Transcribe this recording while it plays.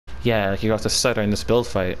Yeah, like you have to stutter in this build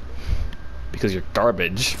fight because you're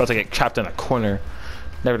garbage. About to get trapped in a corner,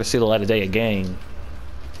 never to see the light of day again.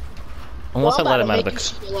 Unless I let him out of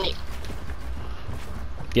the. Light.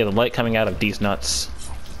 Yeah, the light coming out of these nuts.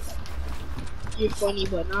 You're funny,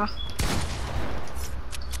 but nah.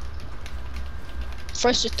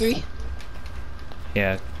 First to 3.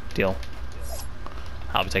 Yeah, deal.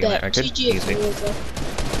 I'll be taking that record. Easy.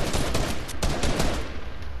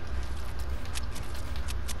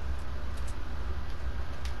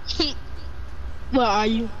 Where are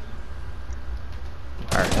you?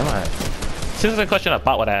 Alright, am I? Seems like a question a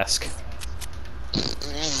bot would ask.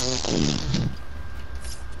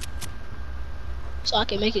 So I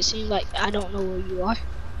can make it seem like I don't know where you are.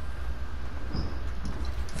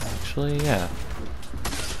 Actually, yeah.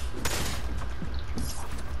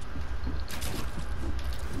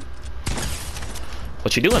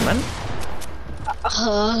 What you doing, man?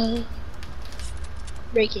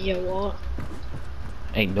 Breaking your wall.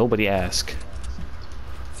 Ain't nobody ask.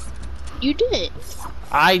 You did.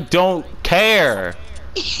 I don't care.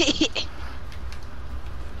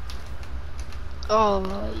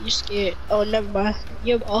 Oh, you're scared. Oh, never mind.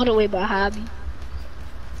 You're all the way behind me.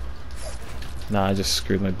 Nah, I just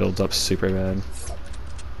screwed my builds up super bad.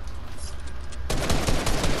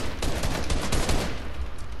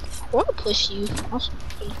 I want to push you. I'm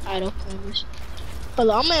gonna fight up corners. Hold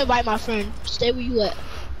on, I'm gonna invite my friend. Stay where you at.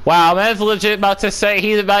 Wow, man's legit about to say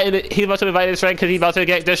he's about to invite his friend because he's about to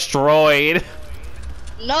get destroyed.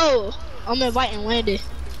 No, I'm inviting Landon.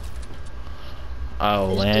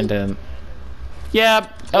 Oh, Landon. Yeah,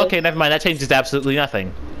 okay, never mind. That changes absolutely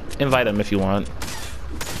nothing. Invite him if you want.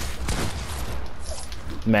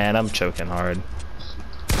 Man, I'm choking hard.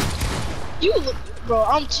 You, bro,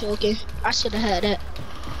 I'm choking. I should have had that.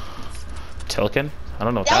 Tilkin? I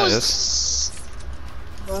don't know what that is.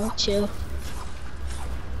 Bro, chill.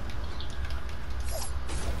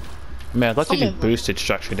 Man, let's do boosted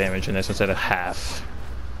structure damage in this instead of half.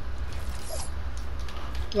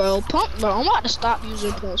 Bro, I'm about to stop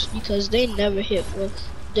using pumps because they never hit for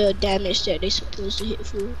the damage that they supposed to hit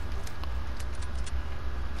for.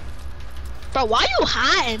 Bro, why you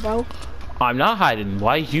hiding, bro? I'm not hiding.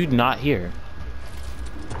 Why you not here?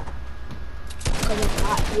 Because I'm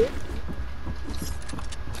not here.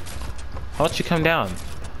 How about you come down?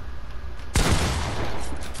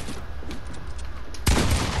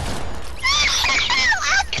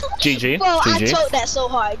 GG. Bro, GG. I choked that so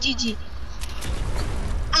hard. GG.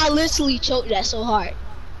 I literally choked that so hard.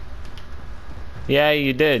 Yeah,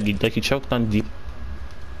 you did. You choked on deep.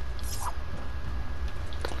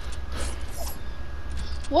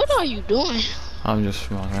 What are you doing? I'm just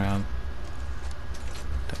walking around.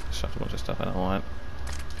 There's a bunch of stuff I don't want.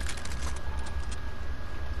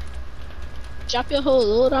 Drop your whole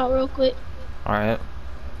load out real quick. Alright.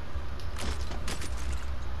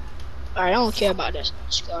 Alright, I don't care about this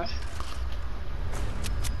scar.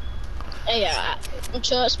 Hey, I'm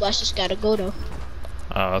sure Splash just gotta go though.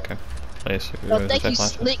 Oh, okay. Well, thank you,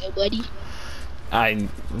 Slick, buddy. I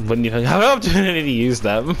wouldn't even have an opportunity to use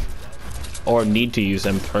them. Or need to use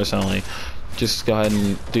them personally. Just go ahead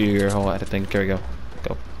and do your whole editing. Here we go.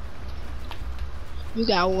 Go. You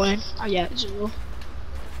got 1. I got 0.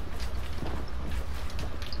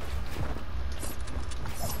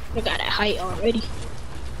 I got that height already.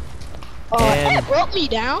 Oh, that broke me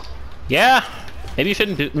down. Yeah. Maybe you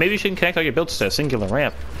shouldn't connect all your builds to a singular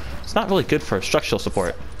ramp. It's not really good for structural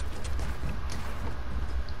support.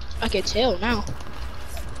 I can tell now.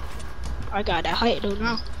 I got that height though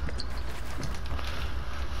now.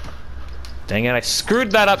 Dang it, I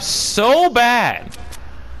screwed that up so bad.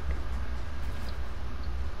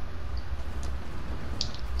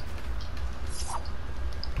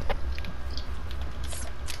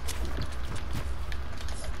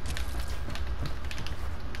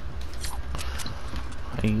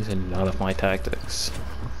 I'm using none of my tactics.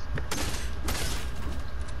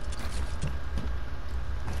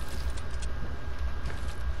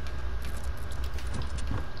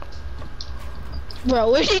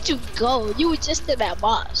 Bro, where did you go? You were just in that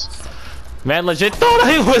box. Man, legit thought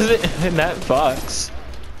I wasn't in that box.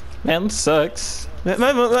 Man sucks. Man,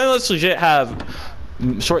 let's legit have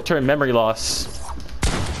short-term memory loss.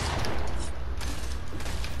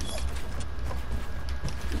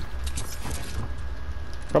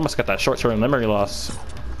 Almost got that short-term memory loss.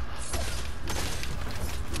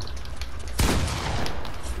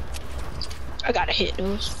 I gotta hit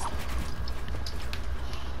those.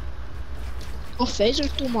 I'm phasing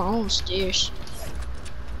through my own stairs.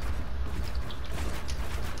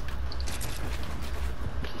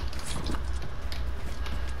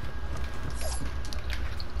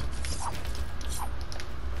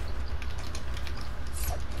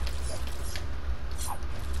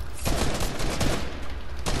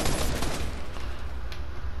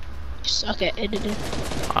 suck at editing.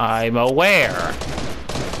 I'm aware.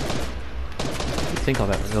 You think all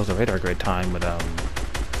that was a radar grid time would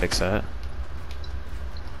fix that?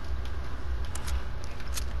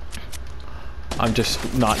 I'm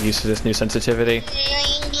just not used to this new sensitivity.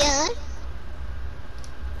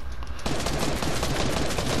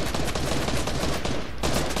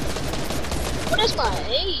 What is my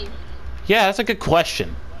aim? Yeah, that's a good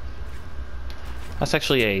question. That's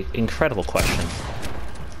actually a incredible question.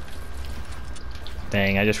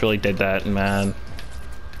 Dang, I just really did that, man.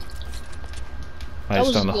 I That just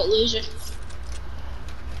was a don't know. good laser.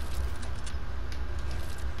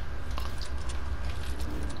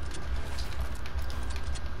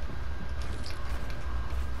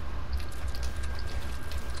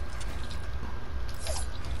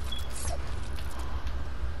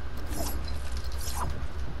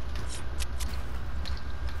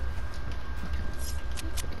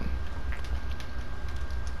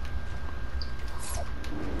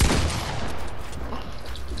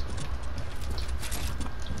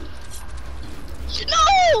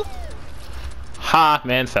 No! Ha!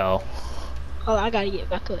 Man fell. Oh, I gotta get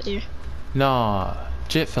back up there. Nah,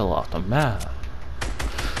 Jit fell off the map.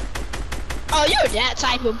 Oh, you're that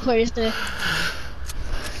type of person.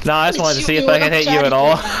 Nah, I just wanted to Shoot see me if I when could I'm hit you trying at to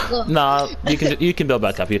all. get back up. Nah, you can build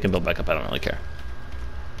back up. You can build back up. I don't really care.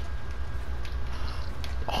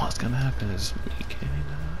 All that's gonna happen is me getting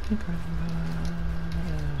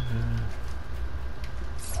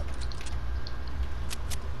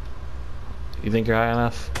You think you're high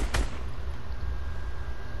enough?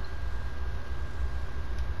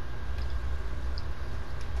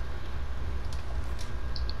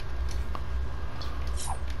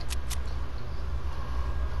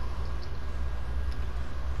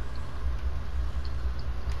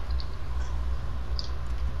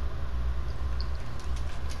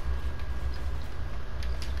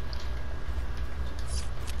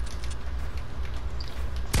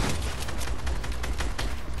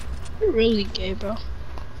 You're really gay, bro.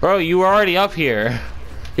 Bro, you were already up here.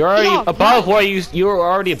 You're already Yeah, above right. where you were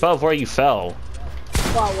already above where you fell.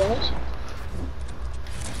 Well, I was.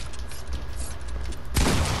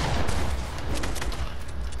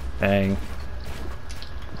 Dang.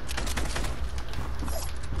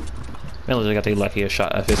 Man literally got the luckiest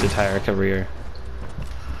shot of his entire career.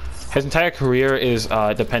 His entire career is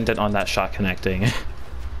dependent on that shot connecting.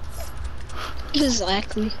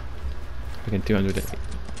 Exactly. Freaking 280.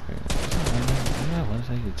 What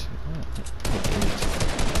did I get?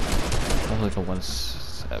 That was like a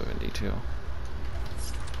 172.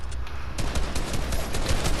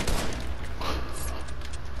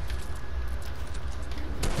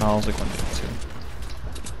 No, I was like 182.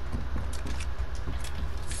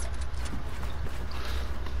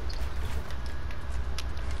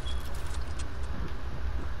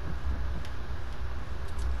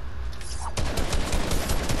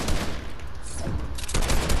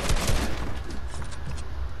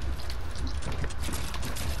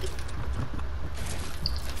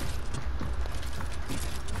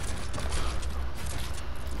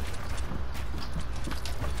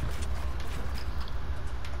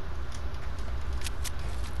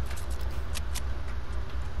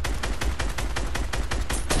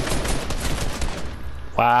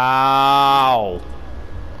 Wow.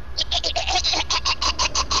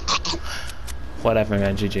 Whatever,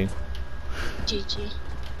 man. GG. GG.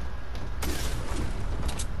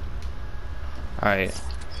 Alright.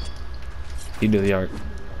 You do the art.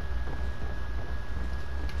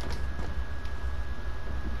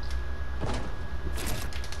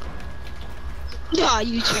 Nah,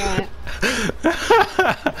 you try.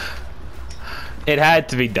 It had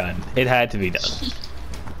to be done. It had to be done.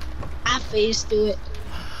 I phased through it.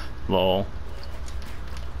 Lol.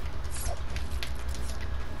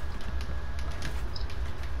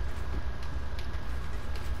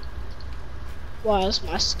 Why is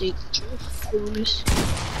my steak bonus?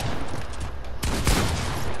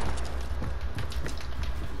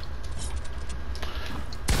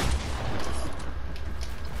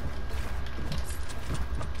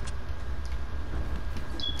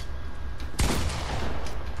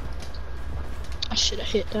 I should have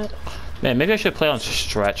hit that. Man, maybe I should play on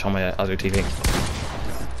stretch on my other TV.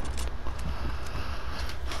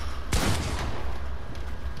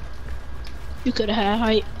 You could have had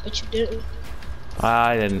height, but you didn't.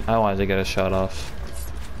 I didn't. I wanted to get a shot off.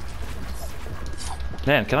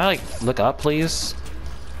 Man, can I like look up, please?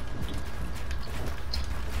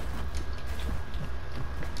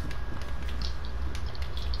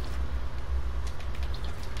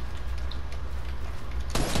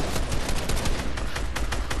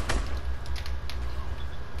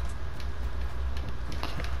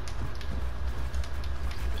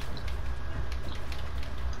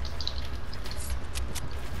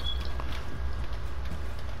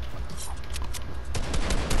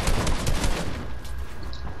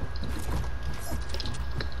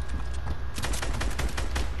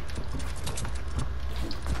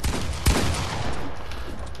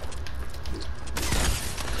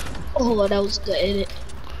 Oh, that was good edit.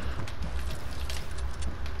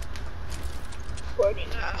 49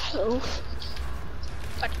 health.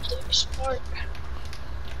 Got to play smart.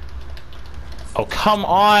 Oh, come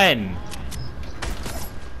on!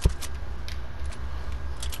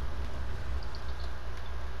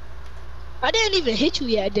 I didn't even hit you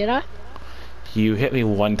yet, did I? You hit me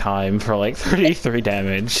one time for like 33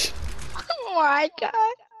 damage. Oh my god.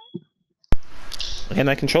 And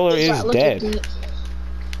my controller is dead.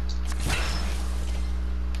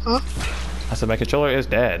 Huh? I said my controller is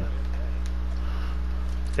dead.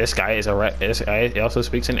 This guy is this guy also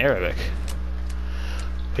speaks in Arabic.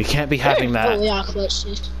 We can't be having that. Oh yeah, clutch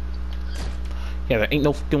this. Yeah, there ain't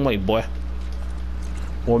no fucking way, boy.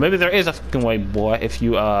 Well, maybe there is a fucking way, boy, if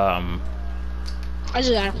you I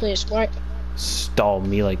just gotta play it smart. stall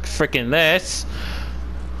me like freaking this.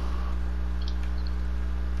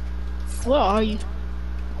 Where are you?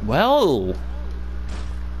 Well,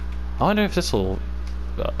 I wonder if this will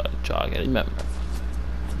jog any member.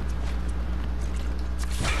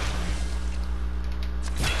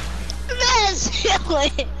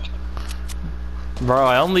 Bro,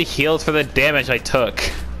 I only healed for the damage I took.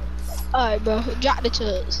 Alright, bro. Drop the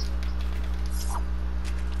chugs.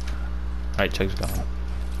 Alright, Chug's gone.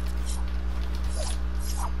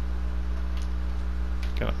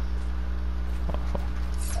 Go. Wonderful.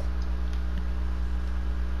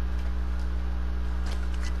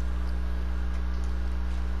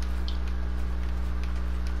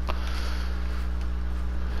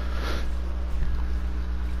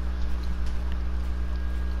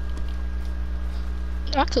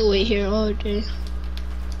 I could wait here all day.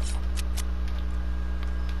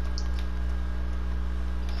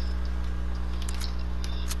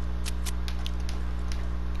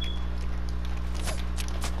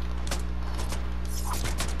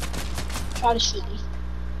 Try to shoot me.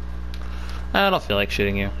 I don't feel like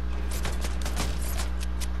shooting you.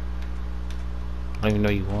 I don't even know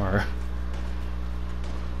you are.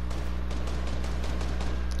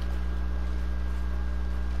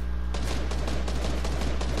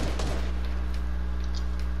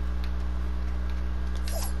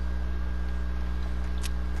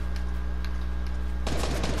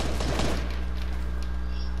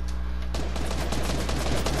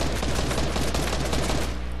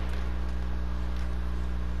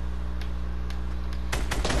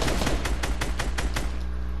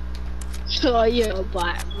 Oh, you're a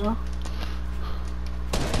bot, bro.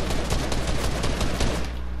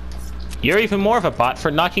 You're even more of a bot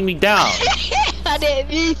for knocking me down. I didn't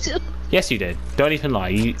mean to. Yes, you did. Don't even lie.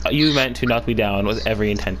 You meant to knock me down with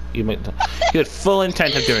every intent. You had full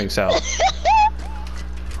intent of doing so.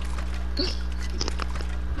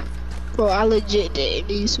 Bro, I legit didn't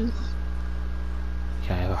mean to.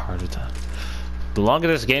 Yeah, I have a harder time. The longer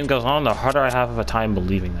this game goes on, the harder I have of a time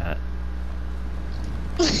believing that.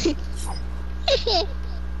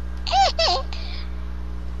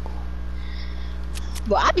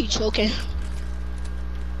 Bro, I be choking.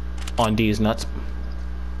 On D's nuts.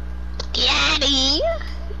 Daddy.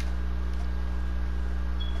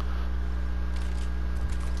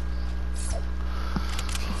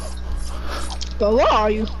 Bro, where are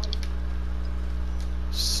you?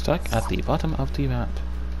 Stuck at the bottom of the map.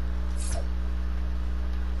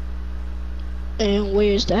 And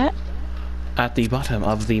where's that? At the bottom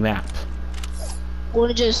of the map.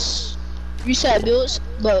 Wanna just reset builds,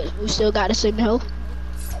 but we still got the same health.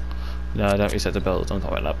 No, don't reset the builds. I'm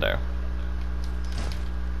going up there.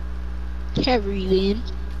 Heavy then.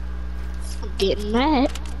 I'm getting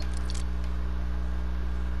mad.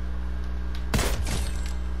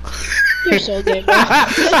 You're so good, bro.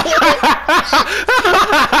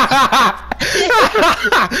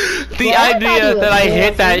 The idea that I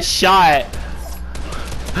hit that shot.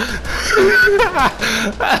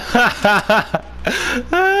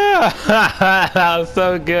 That was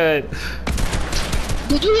so good.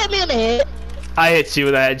 Did you hit me on the head? I hit you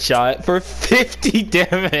with a headshot for 50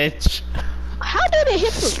 damage. How did it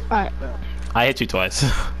hit you? Alright, bro. I hit you twice.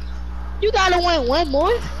 You gotta win one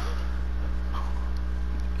more?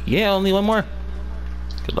 Yeah, only one more.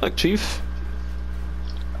 Good luck, Chief.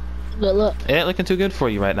 Good luck. It ain't looking too good for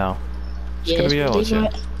you right now. Just gonna be honest with you.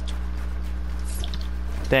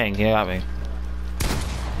 Dang, he got me.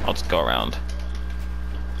 I'll just go around.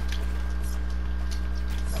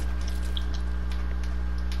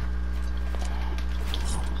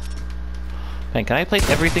 Man, can I place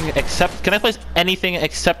everything except... Can I place anything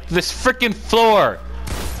except this freaking floor?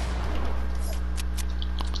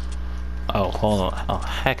 Oh, hold on. Oh,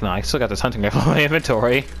 heck no. I still got this hunting rifle in my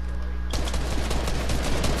inventory.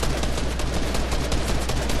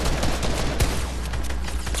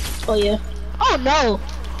 Oh, yeah. Oh, no.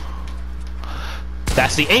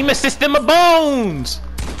 That's the aim assist in my bones!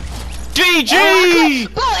 GG! Oh,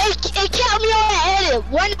 bro, it kept me on that edit.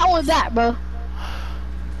 One out with that, bro.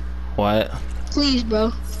 What? Please,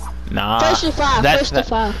 bro. Nah. First to 5. First to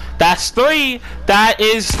 5. That's 3. That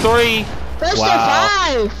is 3. First to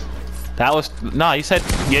 5. That was no. You said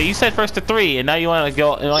You said first to 3, and now you want to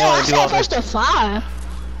go. No, I said first to 5.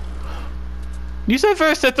 You said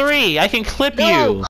first to 3. I can clip No. you.